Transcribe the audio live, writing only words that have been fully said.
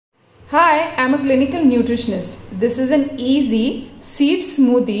Hi, I'm a clinical nutritionist. This is an easy seed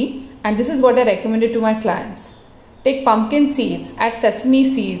smoothie and this is what I recommend it to my clients. Take pumpkin seeds, add sesame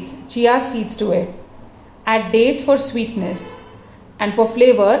seeds, chia seeds to it. Add dates for sweetness and for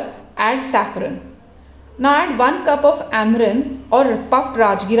flavor, add saffron. Now add 1 cup of amaranth or puffed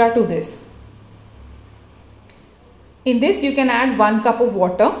Rajgira to this. In this you can add 1 cup of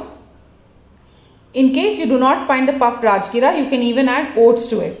water. In case you do not find the puffed Rajgira, you can even add oats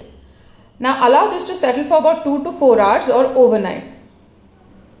to it. Now allow this to settle for about 2 to 4 hours or overnight.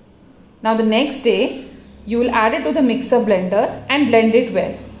 Now the next day, you will add it to the mixer blender and blend it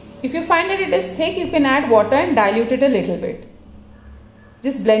well. If you find that it is thick, you can add water and dilute it a little bit.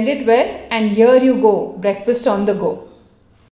 Just blend it well and here you go, breakfast on the go.